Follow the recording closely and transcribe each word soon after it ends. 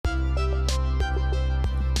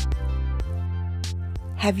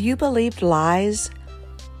Have you believed lies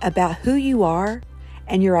about who you are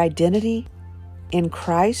and your identity in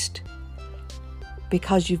Christ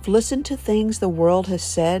because you've listened to things the world has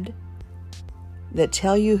said that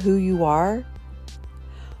tell you who you are?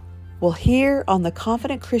 Well, here on the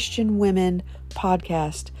Confident Christian Women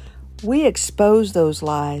podcast, we expose those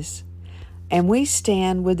lies and we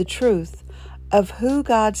stand with the truth of who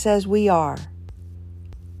God says we are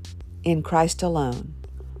in Christ alone.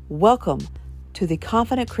 Welcome to the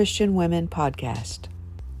Confident Christian Women podcast.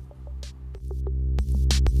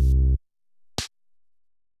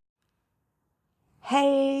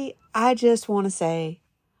 Hey, I just want to say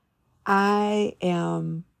I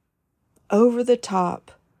am over the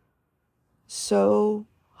top so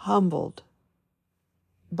humbled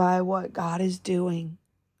by what God is doing.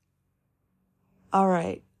 All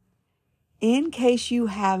right. In case you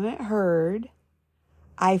haven't heard,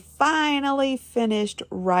 I finally finished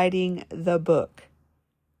writing the book.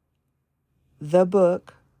 The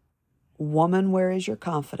book, Woman, Where Is Your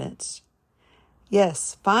Confidence?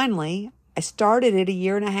 Yes, finally, I started it 1.5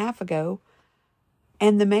 years ago.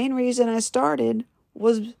 And the main reason I started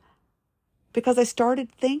was because I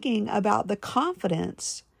started thinking about the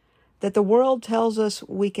confidence that the world tells us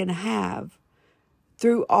we can have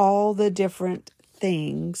through all the different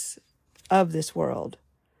things of this world.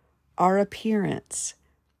 Our appearance,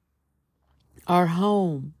 our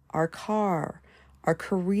home, our car, our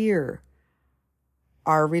career,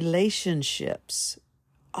 our relationships,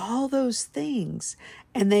 all those things.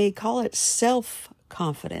 And they call it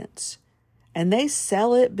self-confidence. And they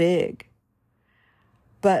sell it big.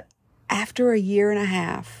 But after 1.5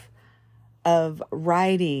 years of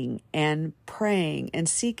writing and praying and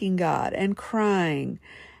seeking God and crying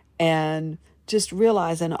and just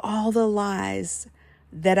realizing all the lies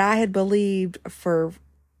that I had believed for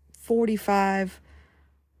 45,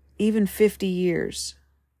 even 50 years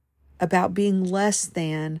about being less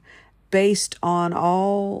than based on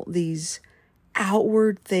all these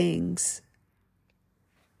outward things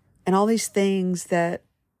and all these things that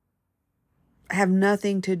have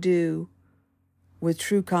nothing to do with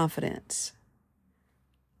true confidence.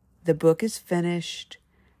 The book is finished,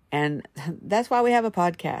 and that's why we have a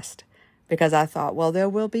podcast, because I thought, well, there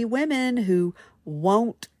will be women who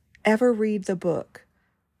won't ever read the book.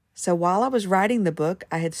 So while I was writing the book,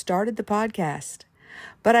 I had started the podcast.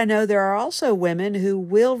 But I know there are also women who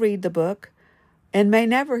will read the book and may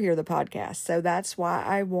never hear the podcast. So that's why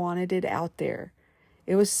I wanted it out there.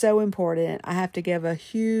 It was so important. I have to give a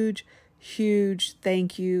huge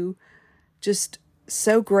thank you. Just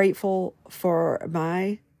so grateful for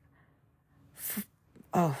my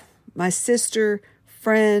sister,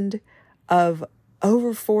 friend of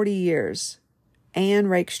over 40 years, Anne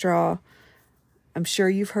Rakestraw. I'm sure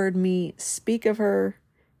you've heard me speak of her.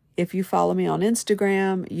 If you follow me on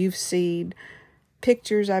Instagram, you've seen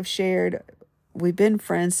pictures I've shared. We've been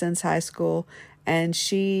friends since high school, and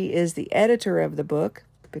she is the editor of the book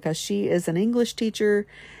because she is an English teacher,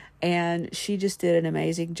 and she just did an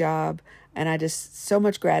amazing job, and I just so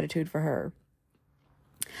much gratitude for her.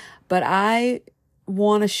 But I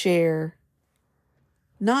want to share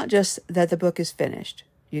not just that the book is finished,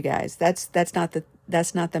 you guys. That's not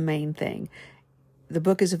the main thing. The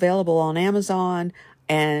book is available on Amazon,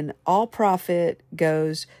 and all profit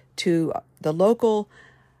goes to the local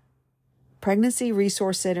pregnancy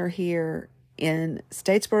resource center here in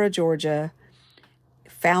Statesboro, Georgia,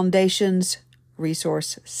 Foundations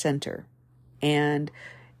Resource Center. And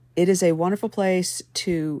it is a wonderful place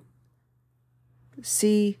to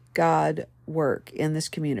see God work in this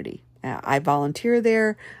community. I volunteer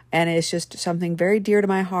there, and it's just something very dear to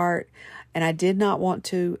my heart. And I did not want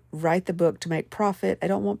to write the book to make profit. I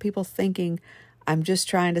don't want people thinking I'm just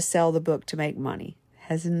trying to sell the book to make money. It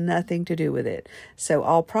has nothing to do with it. So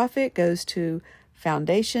all profit goes to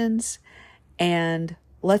Foundations, and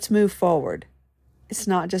let's move forward. It's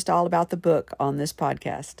not just all about the book on this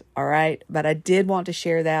podcast, all right? But I did want to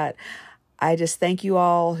share that. I just thank you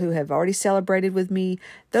all who have already celebrated with me.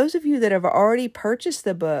 Those of you that have already purchased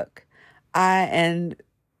the book, and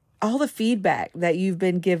all the feedback that you've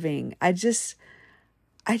been giving, I just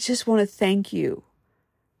want to thank you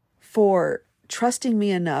for trusting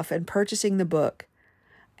me enough and purchasing the book.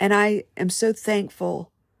 And I am so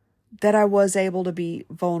thankful that I was able to be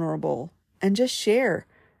vulnerable and just share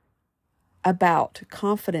about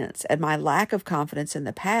confidence and my lack of confidence in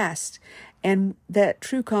the past, and that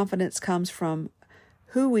true confidence comes from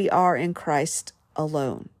who we are in Christ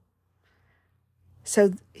alone.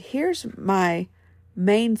 So here's my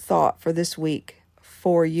main thought for this week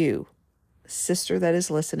for you, sister that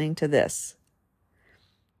is listening to this.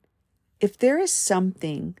 If there is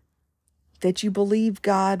something that you believe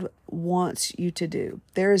God wants you to do.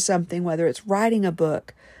 There is something, whether it's writing a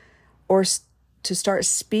book or to start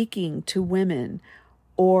speaking to women,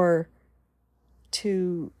 or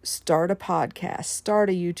to start a podcast, start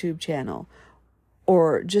a YouTube channel,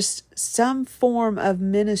 or just some form of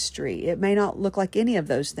ministry. It may not look like any of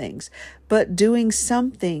those things, but doing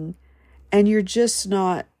something and you're just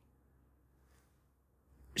not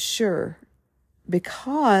sure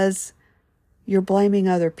because you're blaming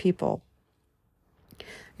other people.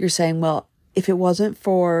 You're saying, well, if it wasn't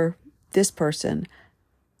for this person,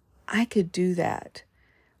 I could do that.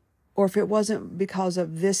 Or if it wasn't because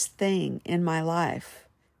of this thing in my life,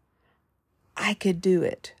 I could do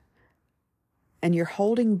it. And you're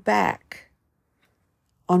holding back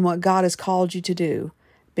on what God has called you to do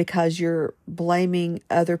because you're blaming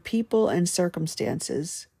other people and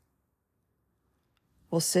circumstances.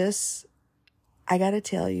 Well, sis, I got to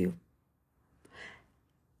tell you,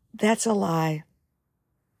 that's a lie.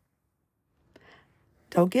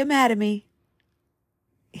 Don't get mad at me.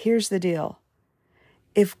 Here's the deal.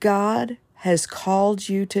 If God has called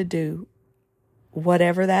you to do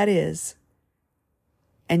whatever that is,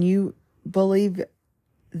 and you believe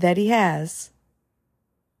that He has,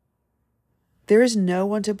 there is no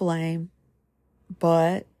one to blame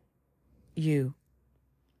but you.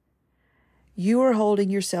 You are holding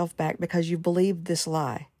yourself back because you believed this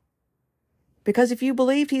lie. Because if you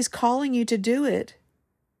believed He's calling you to do it,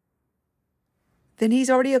 then He's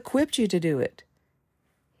already equipped you to do it.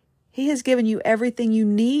 He has given you everything you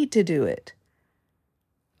need to do it.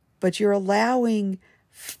 But you're allowing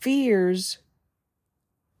fears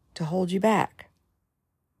to hold you back.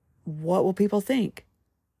 What will people think?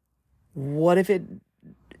 What if it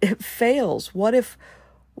fails? What if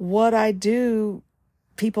what I do,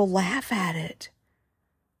 people laugh at it?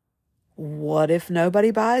 What if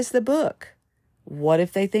nobody buys the book? What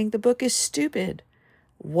if they think the book is stupid?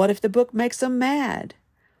 What if the book makes them mad?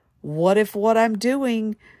 What if what I'm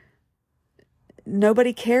doing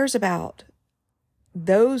nobody cares about?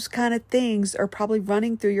 Those kind of things are probably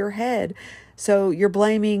running through your head. So you're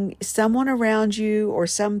blaming someone around you or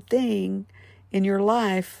something in your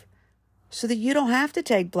life so that you don't have to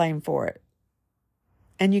take blame for it.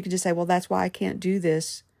 And you can just say, well, that's why I can't do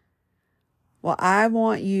this. Well, I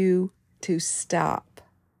want you to stop.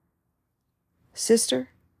 Sister,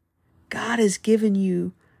 God has given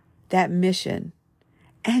you that mission,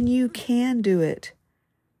 and you can do it.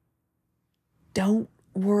 Don't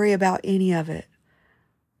worry about any of it.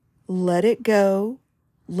 Let it go.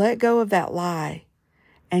 Let go of that lie.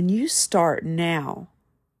 And you start now.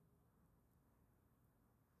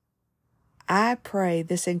 I pray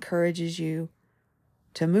this encourages you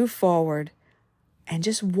to move forward and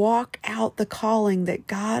just walk out the calling that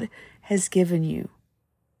God has given you.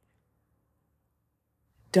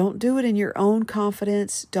 Don't do it in your own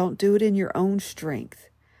confidence. Don't do it in your own strength.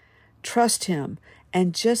 Trust Him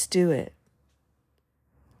and just do it.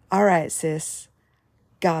 All right, sis.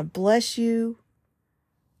 God bless you,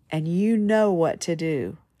 and you know what to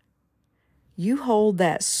do. You hold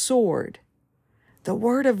that sword, the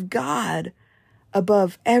Word of God,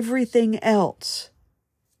 above everything else.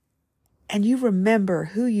 And you remember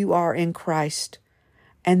who you are in Christ,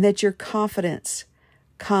 and that your confidence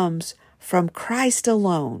comes from Christ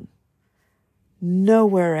alone,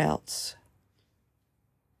 nowhere else.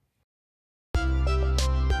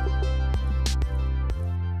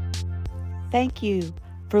 Thank you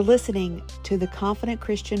for listening to the Confident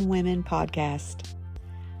Christian Women podcast.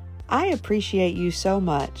 I appreciate you so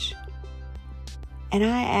much. And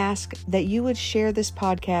I ask that you would share this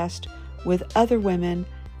podcast with other women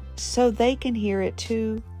so they can hear it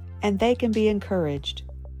too and they can be encouraged.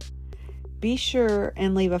 Be sure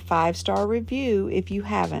and leave a 5-star review if you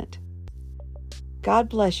haven't. God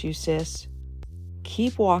bless you, sis.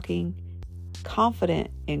 Keep walking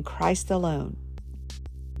confident in Christ alone.